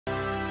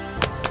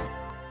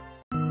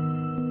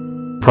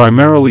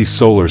primarily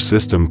solar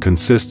system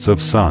consists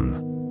of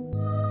Sun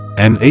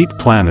and 8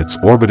 planets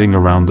orbiting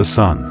around the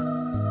Sun,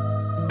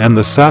 and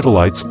the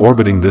satellites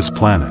orbiting these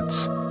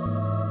planets.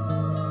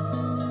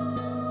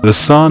 The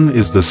Sun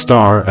is the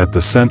star at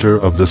the center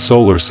of the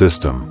solar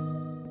system.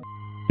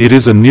 It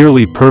is a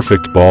nearly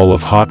perfect ball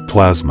of hot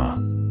plasma.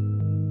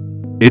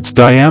 Its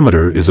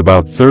diameter is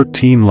about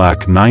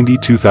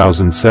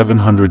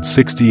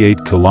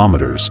 13,92,768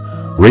 kilometers,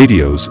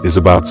 radius is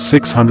about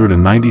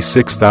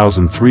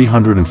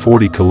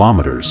 696,340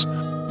 kilometers.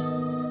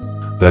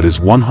 That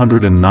is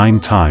 109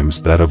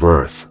 times that of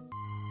Earth.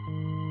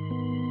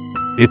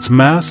 Its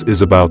mass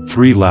is about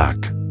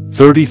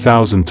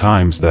 3,30,000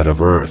 times that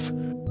of Earth,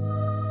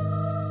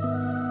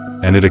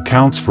 and it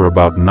accounts for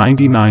about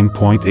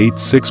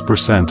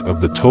 99.86%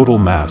 of the total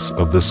mass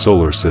of the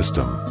solar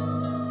system.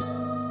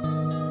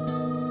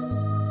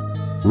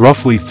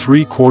 Roughly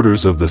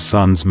 3/4 of the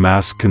Sun's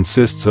mass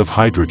consists of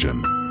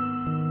hydrogen.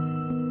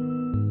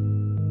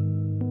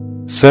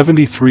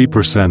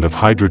 73% of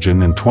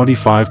hydrogen and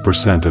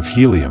 25% of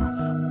helium,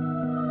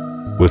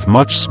 with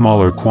much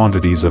smaller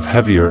quantities of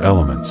heavier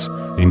elements,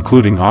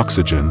 including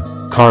oxygen,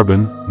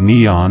 carbon,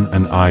 neon,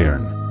 and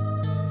iron.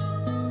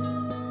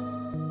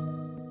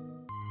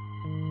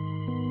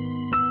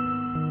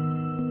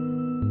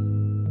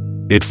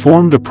 It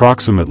formed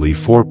approximately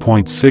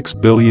 4.6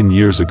 billion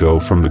years ago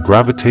from the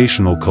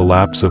gravitational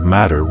collapse of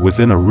matter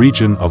within a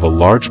region of a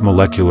large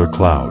molecular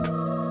cloud.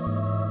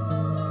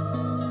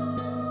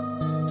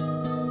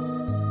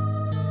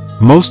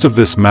 Most of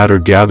this matter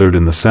gathered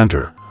in the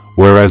center,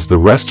 whereas the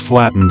rest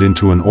flattened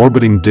into an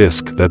orbiting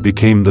disk that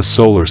became the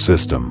solar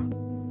system.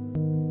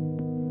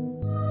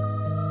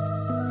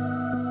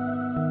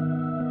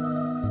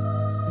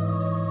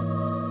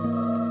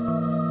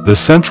 The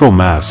central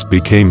mass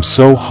became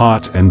so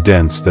hot and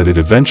dense that it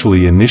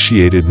eventually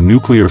initiated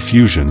nuclear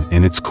fusion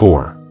in its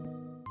core.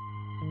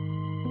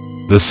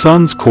 The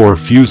Sun's core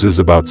fuses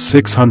about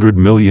 600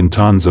 million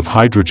tons of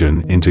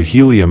hydrogen into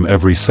helium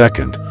every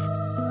second.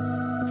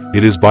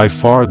 It is by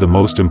far the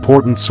most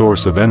important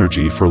source of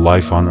energy for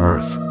life on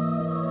Earth.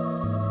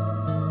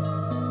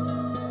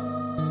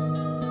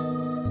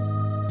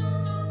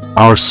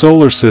 Our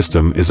solar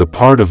system is a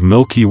part of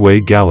Milky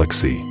Way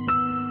galaxy.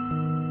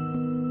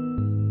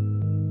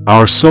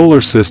 Our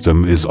solar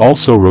system is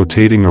also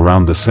rotating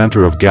around the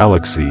center of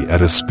galaxy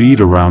at a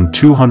speed around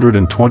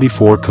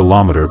 224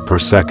 km per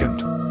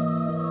second.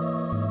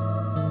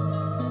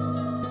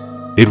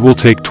 It will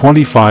take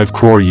 25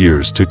 crore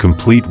years to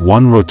complete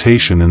one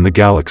rotation in the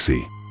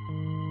galaxy.